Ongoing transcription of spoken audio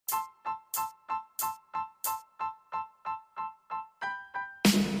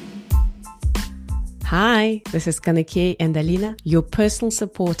Hi, this is Kanake and Alina, your personal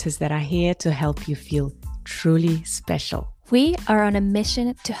supporters that are here to help you feel truly special. We are on a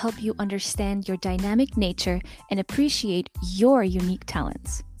mission to help you understand your dynamic nature and appreciate your unique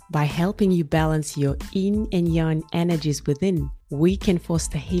talents. By helping you balance your yin and yang energies within, we can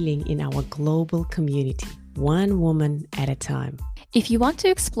foster healing in our global community, one woman at a time. If you want to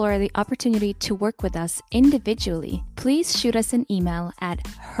explore the opportunity to work with us individually, please shoot us an email at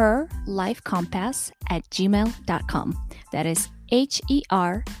herlifecompass@gmail.com. That is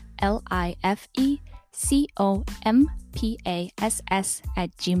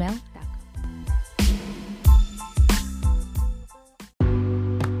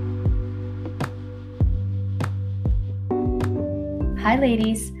Hi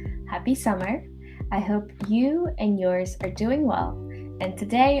ladies, happy summer. I hope you and yours are doing well. And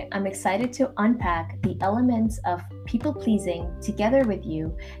today I'm excited to unpack the elements of people-pleasing together with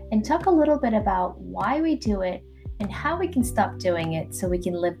you and talk a little bit about why we do it and how we can stop doing it so we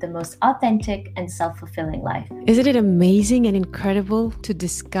can live the most authentic and self-fulfilling life. Isn't it amazing and incredible to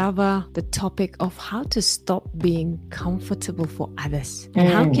discover the topic of how to stop being comfortable for others? And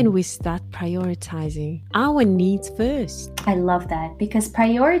how can we start prioritizing our needs first? I love that, because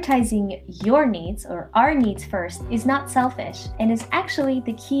prioritizing your needs or our needs first is not selfish and is actually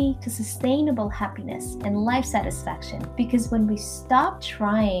the key to sustainable happiness and life satisfaction. Because when we stop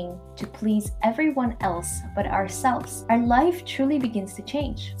trying to please everyone else but ourselves, our life truly begins to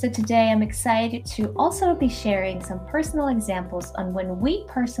change. So today I'm excited to also be sharing some personal examples on when we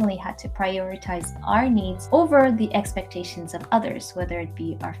personally had to prioritize our needs over the expectations of others, whether it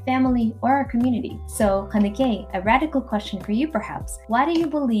be our family or our community. So Haneke, a radical question for you perhaps. Why do you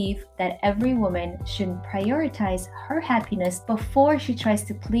believe that every woman should prioritize her happiness before she tries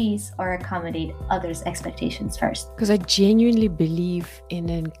to please or accommodate others' expectations first? Because I genuinely believe in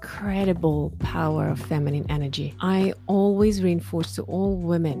an incredible power of feminine energy. I always reinforce to all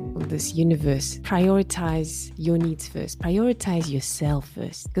women of this universe, prioritize your needs first, prioritize yourself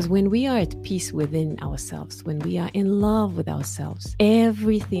first. Because when we are at peace within ourselves, when we are in love with ourselves,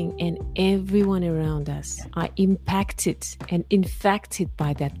 everything and everyone around us are impacted and infected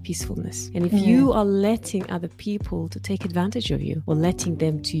by that peacefulness. And if you are letting other people to take advantage of you or letting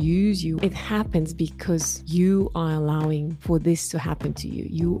them to use you, it happens because you are allowing for this to happen to you.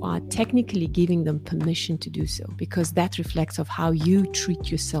 You are technically giving them permission to do so, because that reflects of how you treat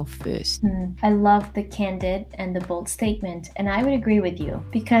yourself first. I love the candid and the bold statement, and I would agree with you,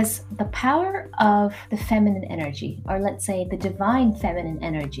 because the power of the feminine energy, or let's say the divine feminine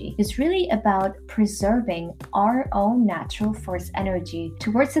energy, is really about preserving our own natural force energy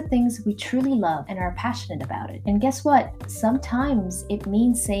towards the things we truly love and are passionate about it. And guess what? Sometimes it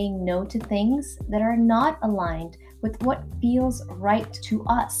means saying no to things that are not aligned with what feels right to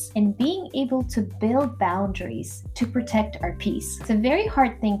us, and being able to build boundaries to protect our peace. It's a very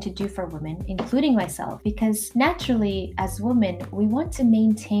hard thing to do for women, including myself, because naturally as women, we want to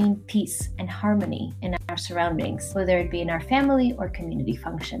maintain peace and harmony in our surroundings, whether it be in our family or community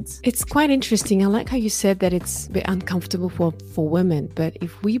functions. It's quite interesting. I like how you said that it's a bit uncomfortable for women, but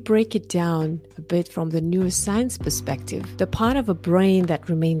if we break it down a bit from the neuroscience perspective, the part of a brain that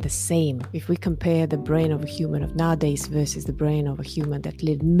remained the same, if we compare the brain of a human of nowadays versus the brain of a human that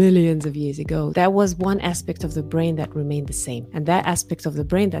lived millions of years ago, there was one aspect of the brain that remained the same. And that aspect of the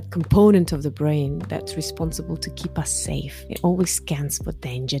brain, that component of the brain that's responsible to keep us safe, it always scans for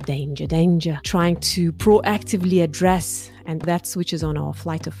danger, danger, danger, trying to proactively address, and that switches on our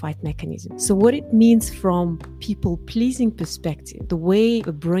flight or fight mechanism. So what it means from people-pleasing perspective, the way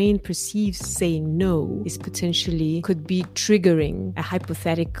the brain perceives saying no is potentially could be triggering a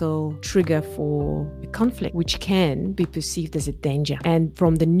hypothetical trigger for a conflict, which can be perceived as a danger. And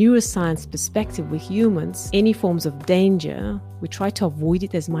from the neuroscience perspective with humans, any forms of danger, we try to avoid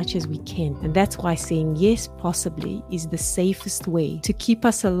it as much as we can. And that's why saying yes, possibly, is the safest way to keep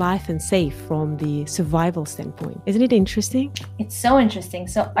us alive and safe from the survival standpoint. Isn't it interesting? It's so interesting.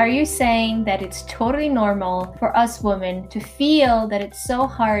 So are you saying that it's totally normal for us women to feel that it's so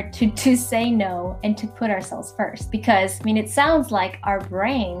hard to say no and to put ourselves first? Because, I mean, it sounds like our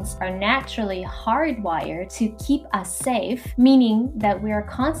brains are naturally hardwired to keep us safe, meaning that we are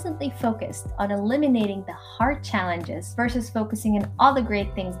constantly focused on eliminating the hard challenges versus focusing on all the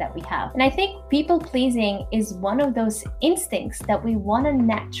great things that we have. And I think people pleasing is one of those instincts that we want to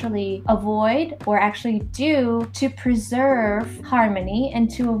naturally avoid or actually do to preserve preserve harmony and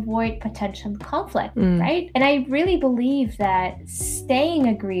to avoid potential conflict, right? And I really believe that staying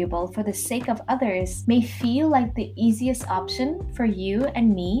agreeable for the sake of others may feel like the easiest option for you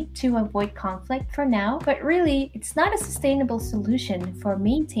and me to avoid conflict for now, but really it's not a sustainable solution for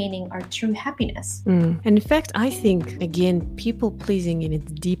maintaining our true happiness. And in fact, I think, again, people pleasing in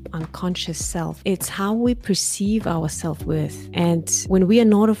its deep unconscious self, it's how we perceive our self-worth. And when we are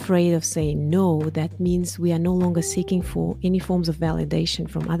not afraid of saying no, that means we are no longer seeking for any forms of validation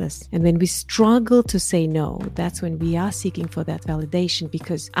from others. And when we struggle to say no, that's when we are seeking for that validation,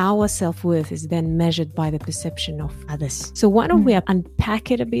 because our self-worth is then measured by the perception of others. So why don't we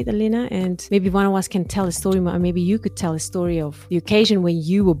unpack it a bit, Alina, and maybe one of us can tell a story, or maybe you could tell a story of the occasion when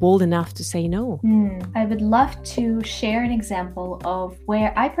you were bold enough to say no. I would love to share an example of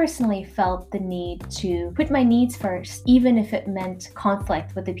where I personally felt the need to put my needs first, even if it meant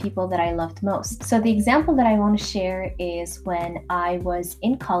conflict with the people that I loved most. So the example that I want to share is when I was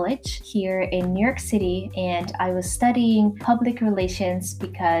in college here in New York City, and I was studying public relations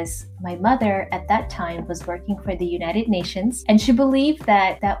because my mother at that time was working for the United Nations, and she believed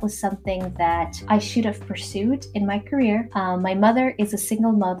that that was something that I should have pursued in my career. My mother is a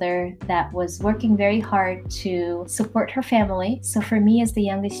single mother that was working very hard to support her family. So for me as the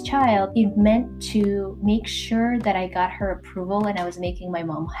youngest child, it meant to make sure that I got her approval and I was making my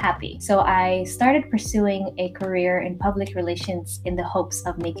mom happy. So I started pursuing a career in public relations in the hopes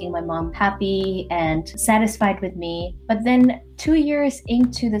of making my mom happy and satisfied with me. But then 2 years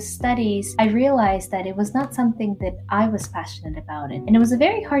into the studies, I realized that it was not something that I was passionate about it. And it was a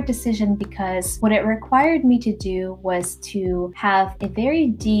very hard decision because what it required me to do was to have a very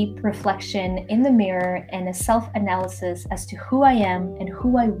deep reflection in the mirror and a self-analysis as to who I am and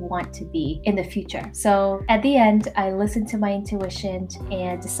who I want to be in the future. So at the end, I listened to my intuition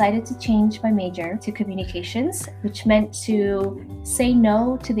and decided to change my major to communications, which meant to say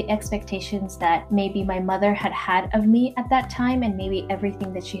no to the expectations that maybe my mother had of me at that time, and maybe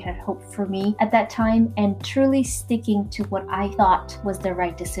everything that she had hoped for me at that time, and truly sticking to what I thought was the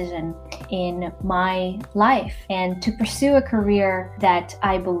right decision in my life and to pursue a career that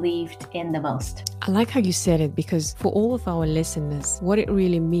I believed in the most. I like how you said it, because for all of our listeners, what it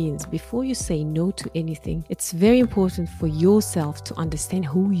really means, before you say no to anything, it's very important for yourself to understand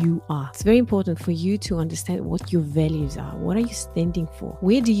who you are. It's very important for you to understand what your values are. What are you standing for?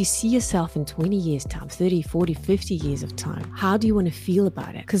 Where do you see yourself in 20 years time, 30, 40, 50 years of time? How do you want to feel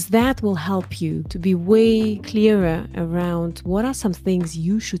about it? Because that will help you to be way clearer around what are some things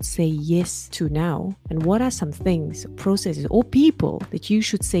you should say yes to now, and what are some things, processes, or people that you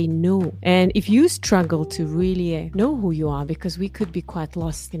should say no. And if you struggle to really know who you are, because we could be quite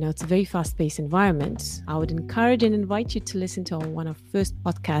lost, it's a very fast-paced environment, I would encourage and invite you to listen to one of the first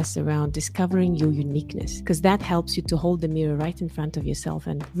podcasts around discovering your uniqueness, because that helps you to hold the mirror right in front of yourself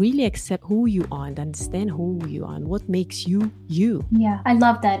and really accept who you are and understand who you are and what makes you you. Yeah, I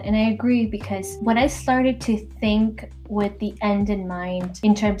love that. And I agree, because when I started to think with the end in mind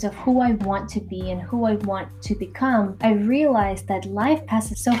in terms of who I want to be and who I want to become, I realized that life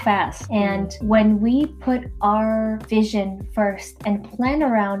passes so fast. And when we put our vision first and plan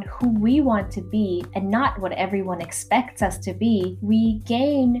around who we want to be and not what everyone expects us to be, we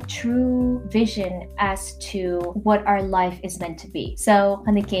gain true vision as to what our life is meant to be. So,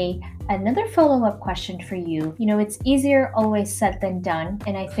 Hanneke, another follow-up question for you. It's easier always said than done.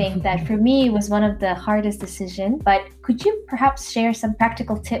 And I think that for me, it was one of the hardest decisions. But could you perhaps share some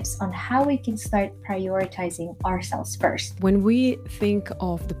practical tips on how we can start prioritizing ourselves first? When we think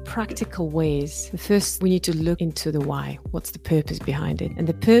of the practical ways, first we need to look into the why. What's the purpose behind it? And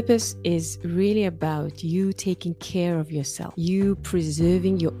the purpose is really about you taking care of yourself, you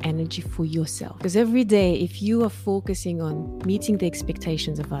preserving your energy for yourself. Because every day, if you are focusing on meeting the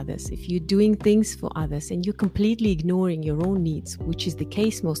expectations of others, if you're doing things for others and you're completely ignoring your own needs, which is the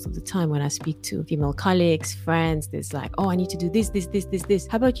case most of the time when I speak to female colleagues, friends, there's like, oh, I need to do this.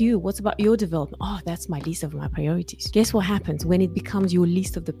 How about you? What's about your development? Oh, that's my least of my priorities. Guess what happens when it becomes your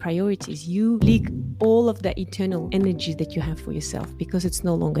least of the priorities? You leak all of that eternal energy that you have for yourself because it's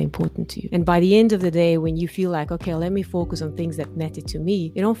no longer important to you. And by the end of the day, when you feel like, okay, let me focus on things that matter to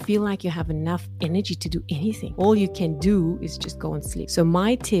me, you don't feel like you have enough energy to do anything. All you can do is just go and sleep. So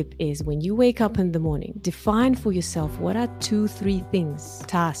my tip is, when you wake up in the morning, define for yourself what are 2-3 things,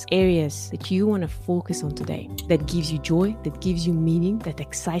 tasks, areas that you want to focus on today that give gives you joy, that gives you meaning, that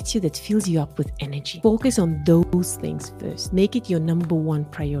excites you, that fills you up with energy. Focus on those things first. Make it your number one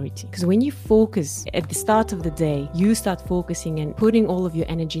priority. Because when you focus at the start of the day, you start focusing and putting all of your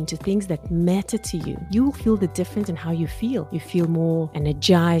energy into things that matter to you. You will feel the difference in how you feel. You feel more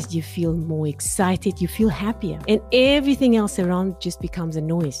energized, you feel more excited, you feel happier. And everything else around just becomes a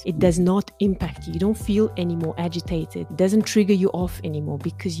noise. It does not impact you. You don't feel any more agitated. It doesn't trigger you off anymore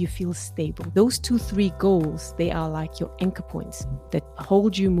because you feel stable. Those 2-3 goals, they are like your anchor points that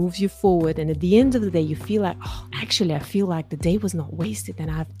hold you, moves you forward. And at the end of the day, you feel like, oh, actually, I feel like the day was not wasted and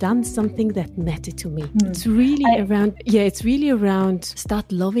I've done something that mattered to me. It's really around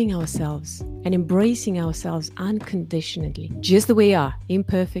start loving ourselves and embracing ourselves unconditionally, just the way we are,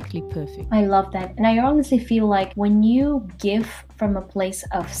 imperfectly perfect. I love that. And I honestly feel like when you give from a place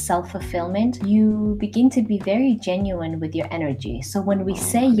of self-fulfillment, you begin to be very genuine with your energy. So when we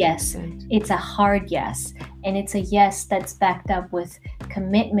say yes, it's a hard yes. And it's a yes that's backed up with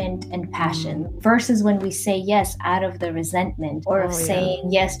commitment and passion versus when we say yes out of the resentment or of saying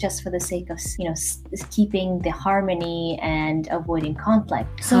yes just for the sake of, keeping the harmony and avoiding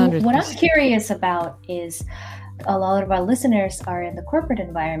conflict. So 100%. What I'm curious about is a lot of our listeners are in the corporate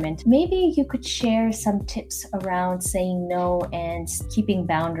environment. Maybe you could share some tips around saying no and keeping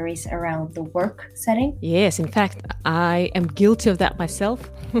boundaries around the work setting. Yes, in fact, I am guilty of that myself.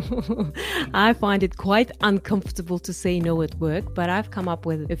 I find it quite uncomfortable to say no at work, but I've come up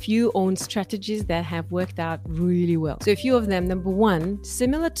with a few own strategies that have worked out really well. So a few of them, number one,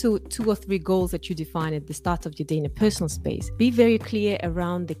 similar to 2 or 3 goals that you define at the start of your day in a personal space, be very clear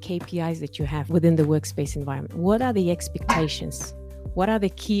around the KPIs that you have within the workspace environment. What are the expectations? What are the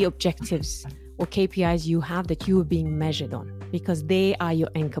key objectives or KPIs you have that you are being measured on? Because they are your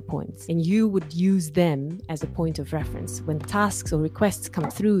anchor points and you would use them as a point of reference. When tasks or requests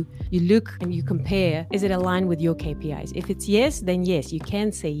come through, you look and you compare, is it aligned with your KPIs? If it's yes, then yes, you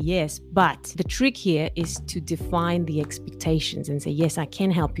can say yes. But the trick here is to define the expectations and say, yes, I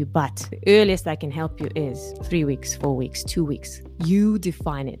can help you, but the earliest I can help you is 3 weeks, 4 weeks, 2 weeks. You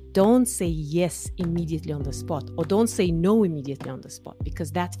define it. Don't say yes immediately on the spot or don't say no immediately on the spot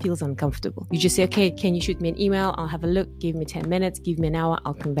because that feels uncomfortable. You just say, okay, can you shoot me an email? I'll have a look. Give me 10 minutes. Give me an hour.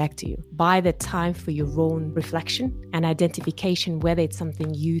 I'll come back to you. Buy the time for your own reflection and identification whether it's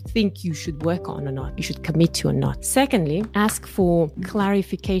something you think you should work on or not, you should commit to or not. Secondly, ask for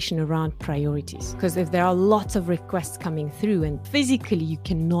clarification around priorities because if there are lots of requests coming through and physically you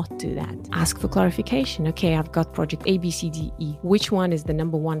cannot do that, ask for clarification. Okay, I've got project A, B, C, D, E. Which one is the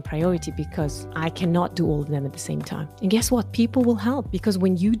number one priority because I cannot do all of them at the same time? And guess what? People will help because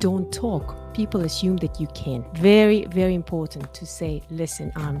when you don't talk, people assume that you can. Very, very important to say,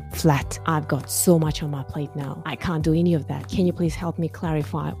 listen, I'm flat. I've got so much on my plate now. I can't do any of that. Can you please help me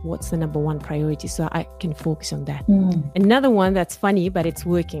clarify what's the number one priority so I can focus on that? Another one that's funny, but it's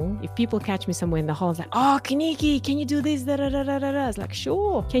working. If people catch me somewhere in the hall, it's like, oh, Kaniki, can you do this? It's like,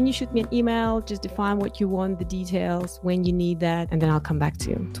 sure. Can you shoot me an email? Just define what you want, the details, when you need that, and then I'll come back to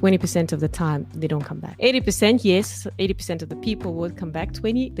you. 20% of the time, they don't come back. 80%, yes, 80% of the people will come back.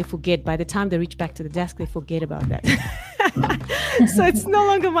 20%, they forget. By the time they reach back to the desk, they forget about that. So it's no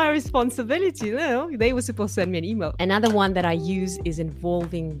longer my responsibility. They were supposed to send me an email. Another one that I use is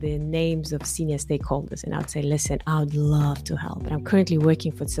involving the names of senior stakeholders. And I would say, listen, I would love to help, but I'm currently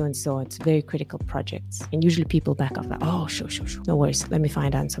working for so-and-so. It's very critical projects. And usually people back off like, oh, sure. No worries. Let me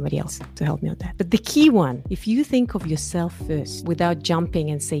find out somebody else to help me with that. But the key one, if you think of yourself first without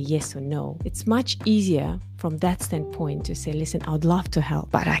jumping and say yes or no, it's much easier from that standpoint to say, listen, I would love to help,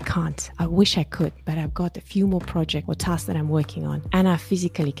 but I can't. I wish I could, but I've got a few more projects or tasks that I'm working on and I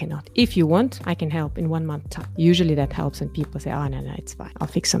physically cannot. If you want, I can help in 1 month time. Usually that helps when people say, oh, no, it's fine. I'll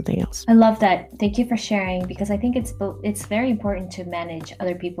fix something else. I love that. Thank you for sharing because I think it's very important to manage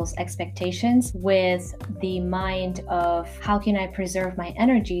other people's expectations with the mind of how can I preserve my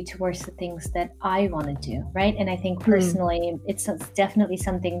energy towards the things that I want to do, right? And I think personally, it's definitely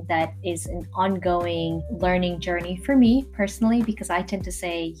something that is an ongoing learning journey for me personally, because I tend to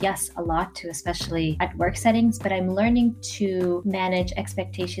say yes a lot to, especially at work settings, but I'm learning to manage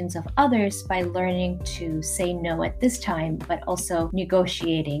expectations of others by learning to say no at this time, but also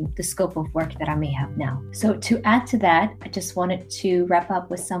negotiating the scope of work that I may have now. So to add to that, I just wanted to wrap up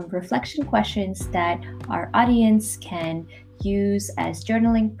with some reflection questions that our audience can use as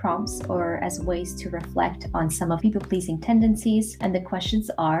journaling prompts or as ways to reflect on some of people-pleasing tendencies. And the questions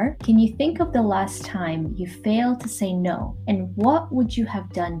are, can you think of the last time you failed to say no? And what would you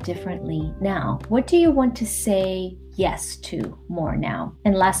have done differently now? What do you want to say yes to more now.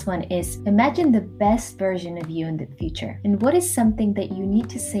 And last one is imagine the best version of you in the future. And what is something that you need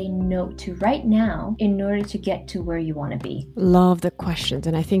to say no to right now in order to get to where you want to be? Love the questions.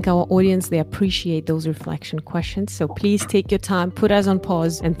 And I think our audience, they appreciate those reflection questions. So please take your time, put us on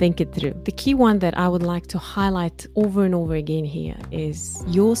pause and think it through. The key one that I would like to highlight over and over again here is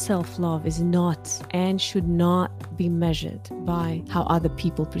your self-love is not and should not be measured by how other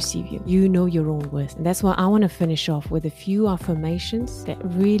people perceive you. You know your own worth. And that's why I want to finish off with a few affirmations that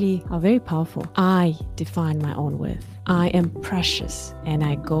really are very powerful. I define my own worth. I am precious and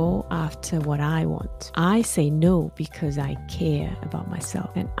I go after what I want. I say no because I care about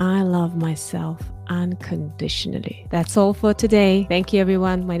myself and I love myself unconditionally. That's all for today. Thank you,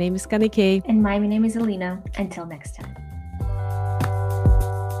 everyone. My name is Kanike. And my name is Alina. Until next time.